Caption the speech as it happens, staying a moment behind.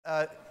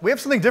We have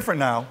something different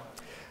now.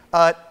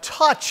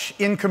 Touch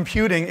in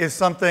computing is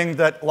something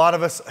that a lot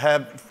of us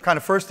have kind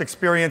of first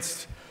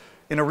experienced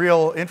in a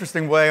real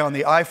interesting way on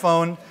the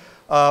iPhone,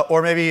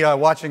 or maybe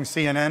watching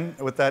CNN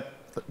with that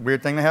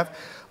weird thing they have.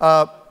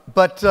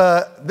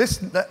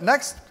 This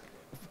next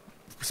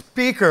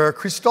speaker,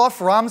 Christophe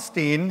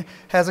Ramstein,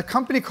 has a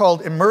company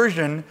called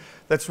Immersion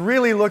that's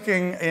really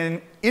looking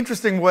in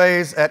interesting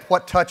ways at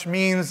what touch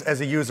means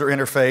as a user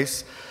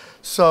interface.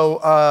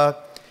 So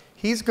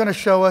he's going to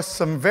show us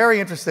some very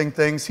interesting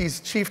things. He's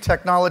Chief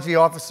Technology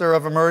Officer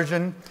of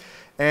Immersion,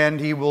 and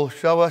he will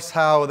show us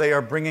how they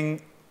are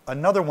bringing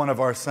another one of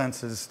our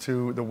senses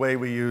to the way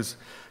we use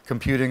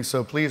computing.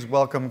 So please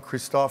welcome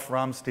Christophe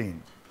Ramstein.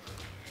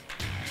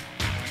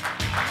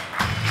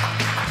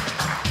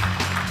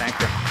 Thank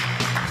you.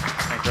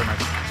 Thank you very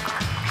much.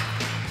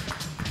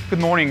 Good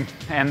morning,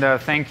 and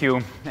thank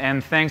you.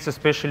 And thanks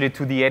especially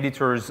to the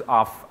editors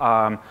of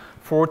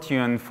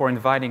Fortune for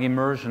inviting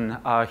Immersion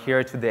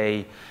here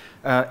today.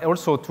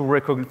 Also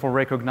for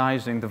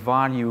recognizing the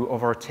value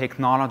of our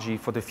technology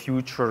for the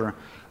future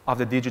of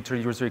the digital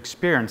user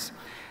experience.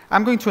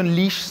 I'm going to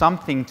unleash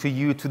something to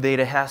you today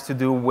that has to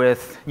do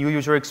with new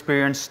user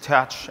experience,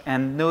 touch,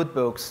 and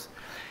notebooks.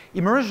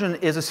 Immersion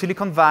is a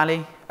Silicon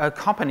Valley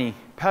company,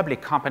 public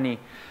company,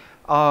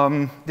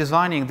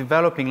 designing,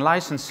 developing,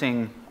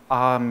 licensing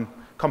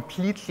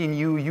completely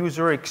new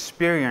user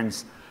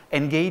experience,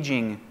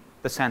 engaging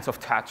the sense of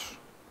touch.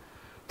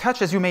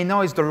 Touch, as you may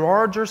know, is the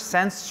largest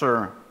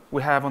sensor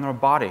we have on our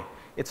body.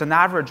 It's an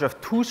average of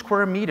 2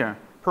 square meters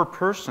per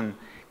person,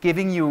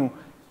 giving you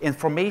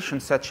information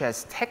such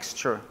as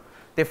texture,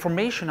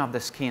 deformation of the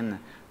skin,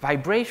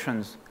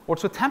 vibrations,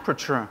 also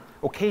temperature,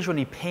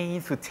 occasionally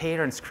pain through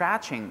tear and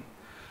scratching.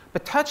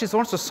 But touch is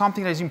also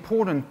something that is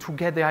important to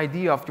get the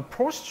idea of your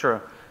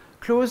posture.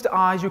 Closed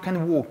eyes, you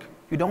can walk.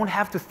 You don't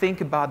have to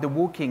think about the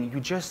walking, you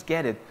just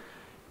get it.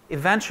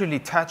 Eventually,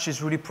 touch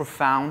is really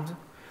profound.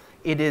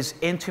 It is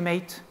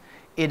intimate,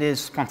 it is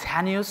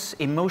spontaneous,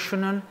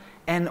 emotional,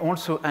 and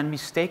also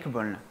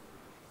unmistakable.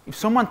 If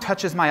someone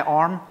touches my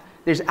arm,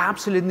 there's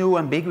absolutely no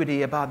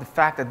ambiguity about the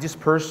fact that this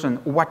person,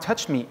 or what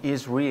touched me,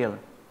 is real,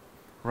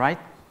 right?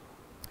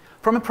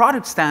 From a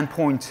product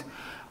standpoint,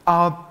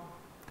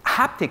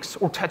 haptics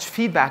or touch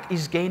feedback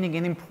is gaining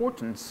in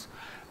importance.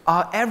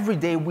 Every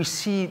day we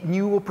see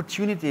new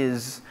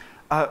opportunities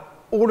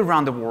all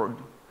around the world.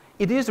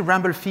 It is the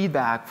rumble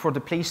feedback for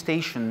the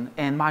PlayStation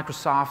and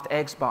Microsoft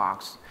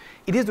Xbox.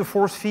 It is the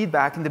force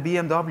feedback in the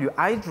BMW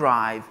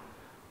iDrive.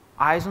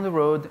 Eyes on the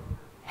road,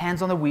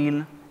 hands on the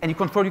wheel, and you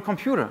control your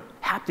computer.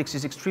 Haptics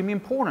is extremely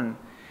important.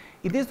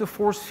 It is the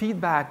force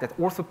feedback that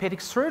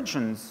orthopedic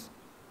surgeons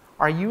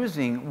are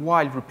using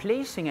while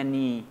replacing a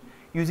knee,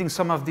 using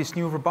some of these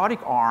new robotic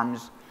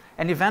arms.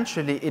 And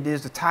eventually, it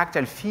is the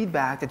tactile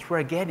feedback that we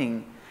are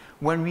getting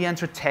when we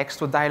enter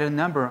text or dial a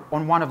number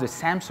on one of the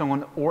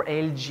Samsung or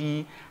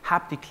LG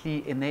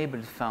haptically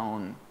enabled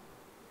phone.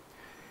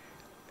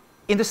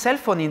 In the cell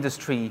phone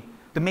industry,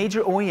 the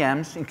major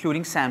OEMs,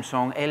 including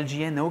Samsung, LG,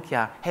 and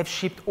Nokia, have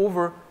shipped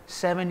over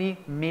 70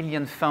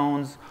 million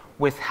phones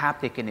with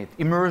haptic in it,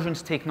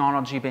 Immersion's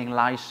technology being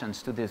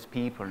licensed to these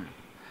people.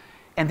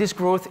 And this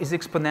growth is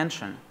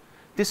exponential.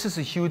 This is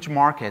a huge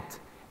market,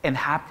 and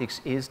haptics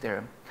is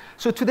there.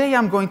 So today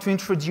I'm going to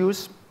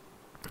introduce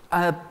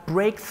a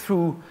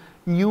breakthrough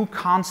new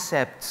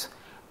concept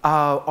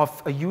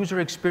of a user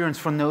experience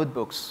for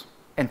notebooks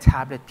and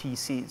tablet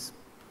PCs.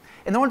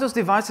 And all those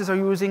devices are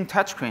using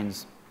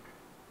touchscreens,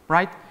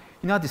 right?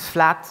 You know, these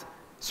flat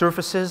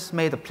surfaces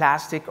made of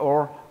plastic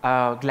or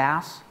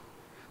glass.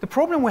 The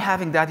problem we're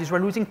having that is we're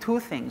losing 2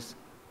 things.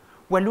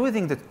 We're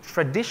losing the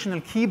traditional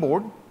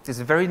keyboard. It's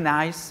a very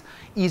nice,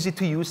 easy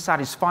to use,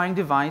 satisfying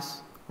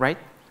device, right?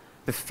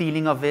 The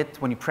feeling of it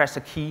when you press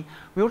a key.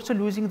 We're also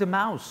losing the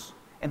mouse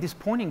and this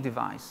pointing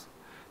device.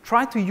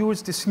 Try to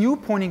use this new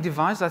pointing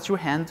device, that's your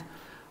hand,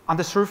 on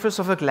the surface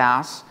of a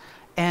glass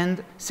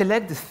and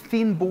select the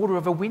thin border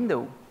of a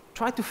window.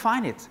 Try to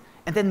find it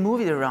and then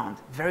move it around.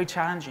 Very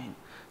challenging.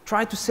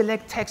 Try to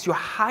select text. You're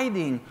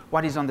hiding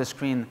what is on the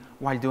screen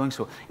while doing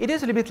so. It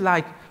is a little bit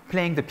like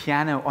playing the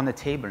piano on a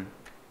table.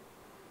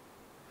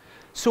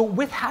 So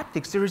with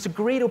haptics, there is a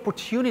great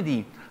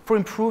opportunity for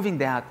improving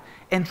that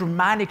and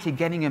dramatically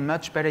getting a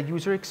much better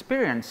user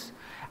experience,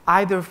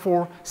 either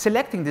for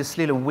selecting this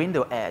little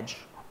window edge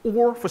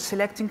or for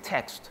selecting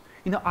text.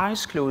 You know,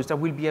 eyes closed, I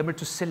will be able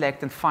to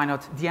select and find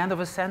out the end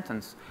of a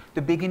sentence,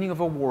 the beginning of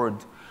a word,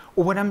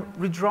 or when I'm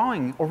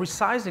redrawing or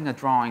resizing a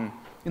drawing,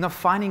 you know,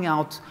 finding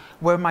out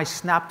where my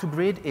snap to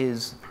grid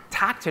is,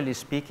 tactilely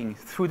speaking,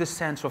 through the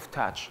sense of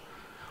touch.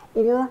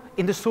 Or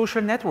in the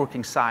social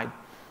networking side,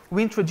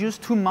 we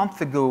introduced 2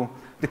 months ago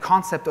the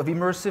concept of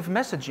immersive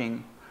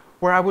messaging,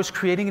 where I was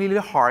creating a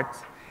little heart,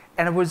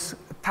 and I was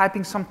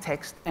typing some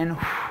text and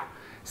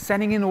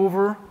sending it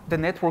over the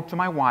network to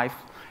my wife.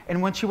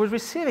 And when she was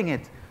receiving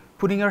it,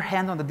 putting her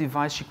hand on the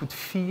device, she could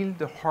feel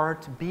the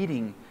heart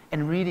beating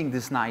and reading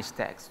this nice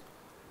text.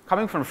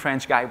 Coming from a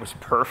French guy, it was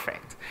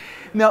perfect.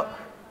 Now,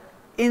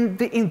 In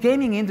the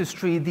gaming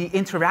industry, the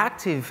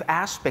interactive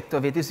aspect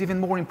of it is even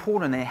more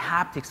important, and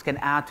haptics can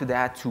add to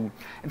that too.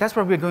 And that's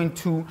what we're going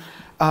to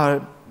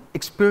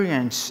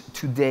experience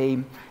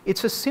today.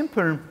 It's a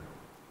simple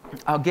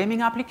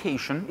gaming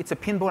application. It's a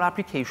pinball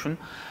application,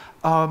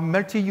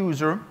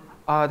 multi-user,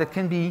 that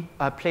can be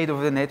played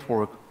over the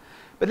network.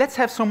 But let's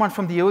have someone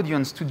from the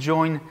audience to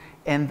join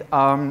and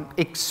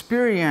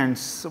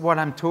experience what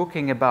I'm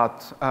talking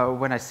about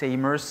when I say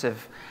immersive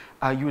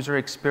user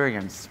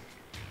experience.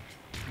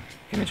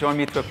 Can you join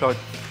me to applaud?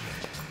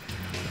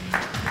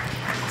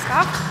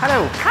 Christophe?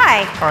 Hello.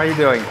 Hi. How are you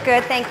doing?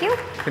 Good, thank you.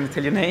 Can you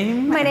tell your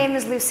name? My name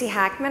is Lucy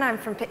Hackman. I'm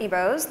from Pitney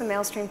Bowes, the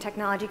Mailstream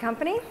technology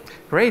company.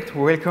 Great.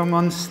 Welcome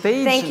on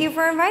stage. Thank you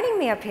for inviting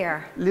me up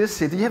here.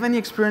 Lucy, do you have any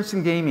experience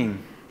in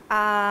gaming?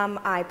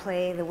 I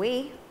play the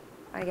Wii,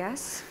 I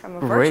guess, from a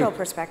virtual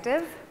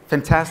perspective.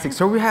 Fantastic.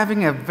 So we're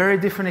having a very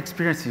different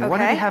experience here. Okay. Why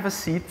don't you have a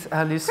seat,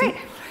 Lucy? Great.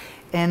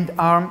 And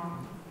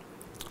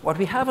what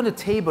we have on the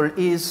table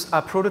is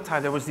a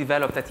prototype that was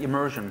developed at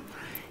Immersion.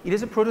 It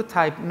is a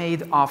prototype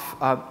made of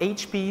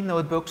HP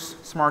notebooks,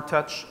 smart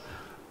touch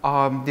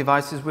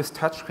devices with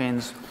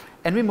touchscreens,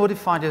 and we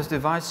modified those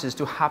devices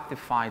to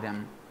haptify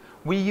them.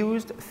 We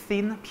used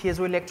thin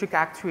piezoelectric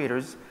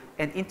actuators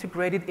and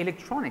integrated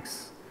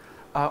electronics,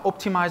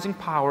 optimizing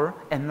power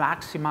and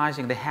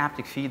maximizing the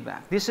haptic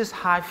feedback. This is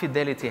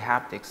high-fidelity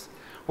haptics.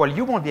 Well,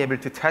 you won't be able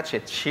to touch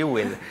it, she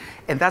will.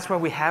 And that's why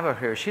we have her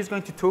here. She's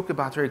going to talk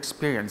about her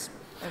experience.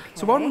 Okay.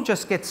 So why don't we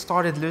just get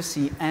started,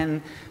 Lucy,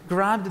 and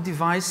grab the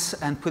device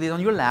and put it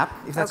on your lap,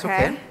 if that's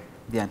okay?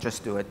 Yeah,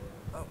 just do it.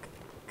 Okay,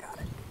 got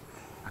it.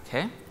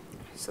 Okay.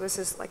 So this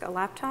is like a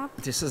laptop?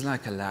 This is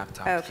like a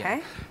laptop. Okay.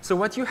 Yeah. So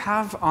what you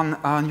have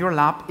on your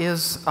lap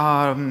is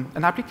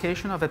an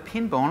application of a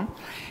pinball.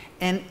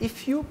 And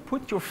if you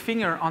put your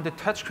finger on the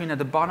touchscreen at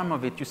the bottom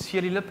of it, you see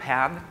a little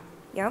pad.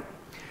 Yep.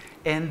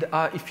 And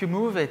if you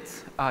move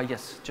it,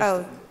 yes,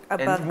 just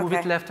above, and move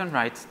it left and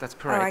right. That's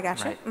correct. Oh, I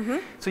gotcha. Right. Mm-hmm.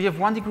 So you have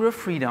 1 degree of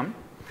freedom.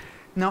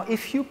 Now,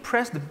 if you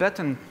press the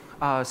button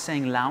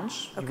saying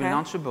launch, you will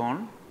launch the ball.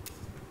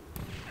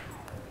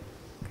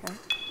 Okay.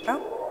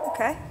 Oh,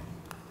 okay.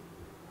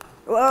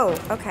 Whoa,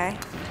 okay.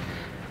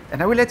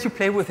 And I will let you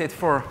play with it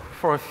for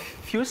a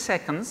few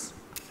seconds.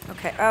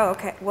 Okay, oh,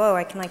 okay. Whoa,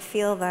 I can like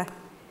feel the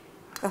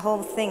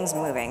whole thing's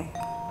moving.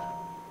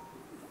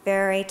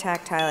 Very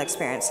tactile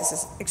experience. This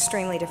is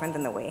extremely different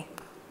than the Wii.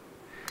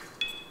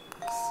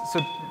 So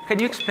can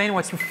you explain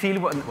what you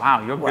feel?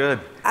 Wow, you're good.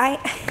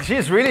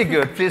 She's really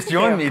good. Please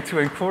join me to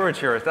encourage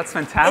her. That's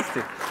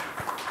fantastic.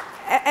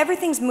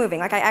 Everything's moving.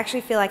 Like I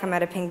actually feel like I'm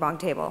at a ping pong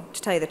table,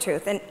 to tell you the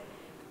truth. And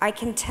I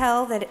can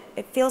tell that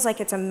it feels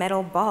like it's a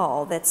metal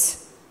ball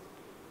that's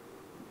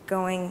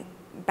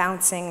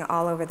bouncing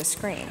all over the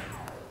screen.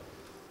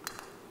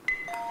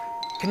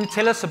 Can you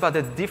tell us about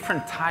the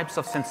different types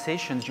of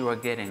sensations you are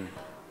getting?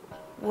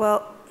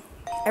 Well,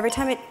 every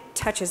time it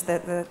touches,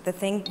 the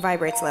thing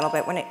vibrates a little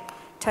bit. When it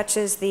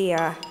touches the,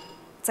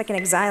 it's like an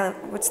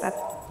what's that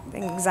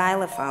thing?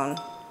 Xylophone.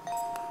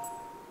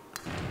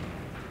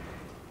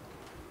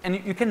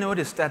 And you can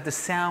notice that the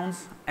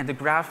sounds and the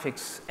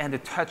graphics and the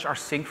touch are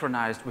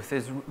synchronized with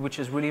this, which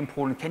is really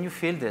important. Can you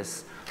feel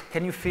this?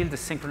 Can you feel the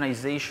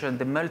synchronization,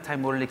 the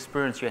multimodal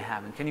experience you're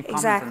having? Can you comment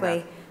on that?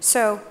 Exactly.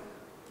 So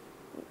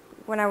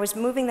when I was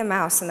moving the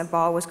mouse and the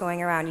ball was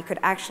going around, you could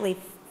actually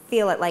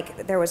feel it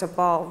like there was a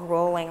ball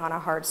rolling on a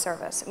hard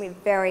surface. I mean,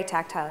 very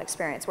tactile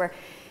experience where,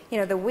 you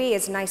know, the Wii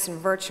is nice and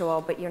virtual,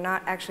 but you're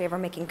not actually ever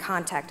making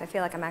contact. I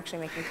feel like I'm actually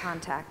making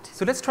contact.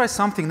 So let's try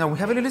something. Now, we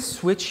have a little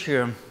switch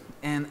here,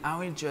 and I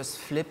will just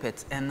flip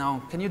it. And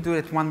now, can you do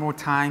it one more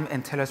time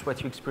and tell us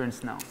what you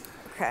experience now?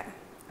 Okay.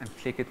 And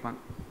click it one.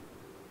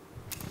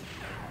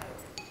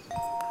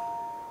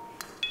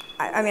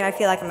 I mean, I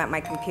feel like I'm at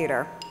my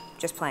computer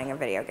just playing a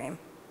video game.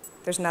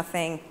 There's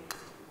nothing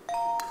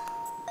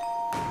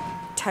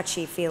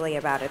touchy-feely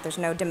about it. There's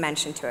no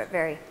dimension to it.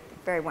 Very,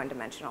 very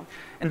one-dimensional.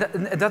 And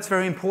that's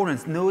very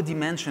important, no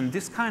dimension.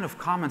 This kind of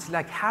comments,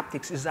 like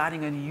haptics, is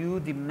adding a new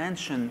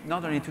dimension,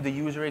 not only to the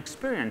user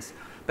experience,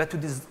 but to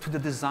the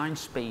design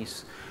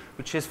space,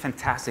 which is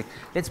fantastic.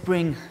 Let's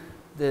bring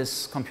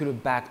this computer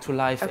back to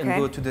life and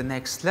go to the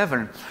next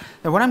level.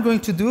 Now, what I'm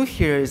going to do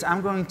here is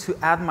I'm going to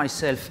add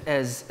myself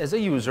as a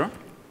user,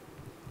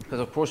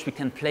 because of course we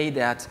can play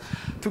that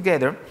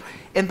together.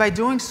 And by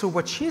doing so,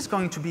 what she's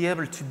going to be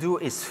able to do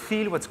is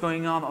feel what's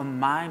going on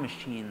my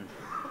machine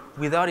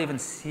without even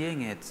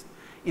seeing it.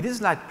 It is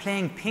like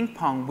playing ping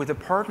pong with a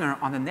partner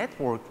on a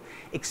network,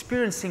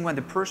 experiencing when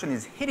the person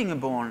is hitting a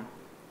ball,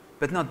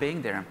 but not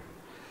being there.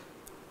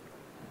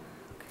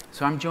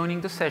 So I'm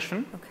joining the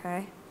session.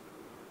 Okay.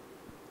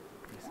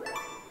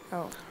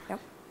 Oh, yep.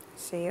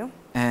 See you.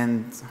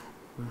 And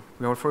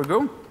we're all for a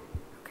go.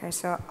 Okay,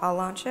 so I'll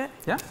launch it.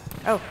 Yeah.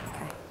 Oh,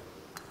 okay.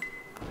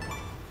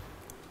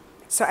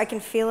 So I can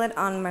feel it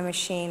on my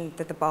machine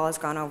that the ball has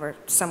gone over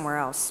somewhere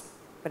else,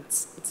 but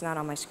it's not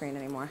on my screen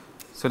anymore.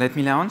 So let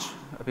me launch.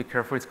 Be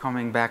careful, it's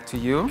coming back to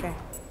you. Okay.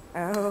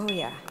 Oh,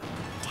 yeah.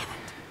 Damn it.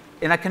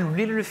 And I can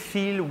really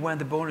feel when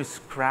the ball is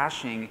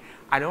crashing.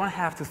 I don't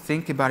have to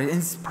think about it. And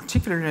it's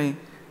particularly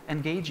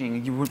engaging.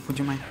 Would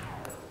you mind?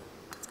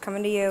 It's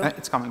coming to you.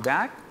 It's coming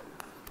back.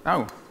 Oh,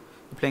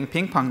 you're playing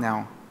ping pong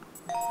now.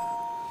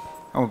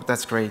 Oh,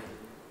 that's great.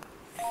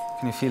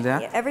 Can you feel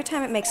that? Yeah, every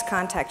time it makes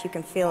contact, you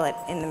can feel it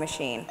in the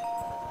machine.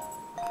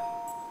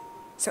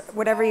 So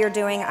whatever you're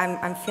doing,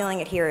 I'm feeling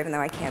it here, even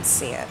though I can't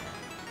see it.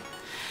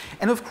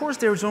 And of course,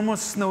 there's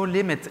almost no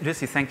limit.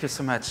 Lucy, thank you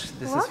so much.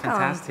 This is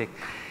fantastic.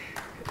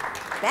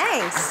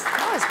 Thanks.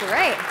 That was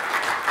great.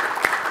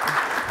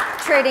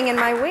 Trading in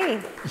my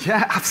Wii.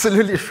 Yeah,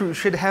 absolutely. You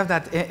should have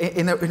that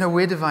in a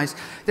Wii device.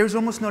 There's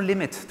almost no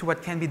limit to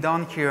what can be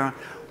done here.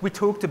 We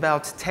talked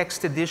about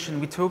text edition.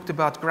 We talked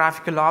about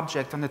graphical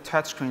object on the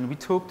touchscreen. We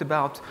talked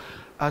about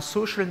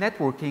social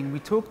networking. We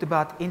talked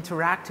about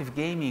interactive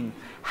gaming.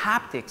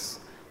 Haptics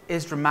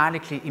is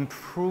dramatically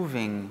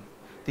improving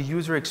the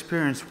user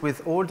experience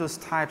with all those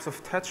types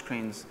of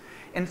touchscreens.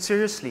 And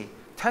seriously,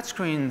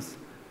 touchscreens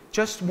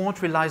just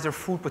won't realize their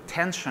full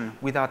potential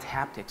without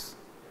haptics.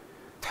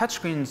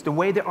 Touchscreens, the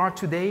way they are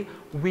today,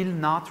 will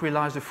not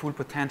realize the full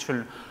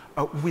potential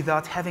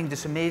without having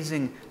this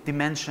amazing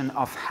dimension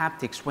of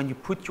haptics. When you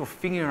put your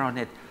finger on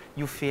it,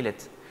 you feel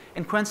it.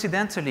 And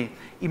coincidentally,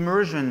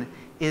 Immersion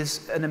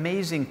is an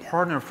amazing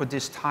partner for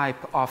this type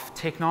of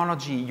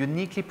technology,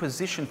 uniquely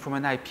positioned from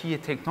an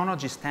IP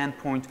technology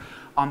standpoint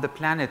on the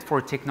planet for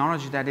a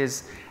technology that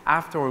is,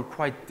 after all,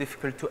 quite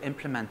difficult to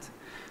implement.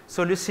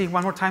 So Lucy,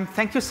 one more time,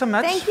 thank you so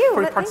much for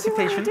your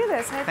participation. Thank you for letting me do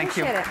this. I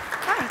appreciate it.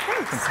 Hi,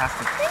 thanks.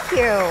 Fantastic. Thank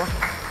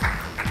you.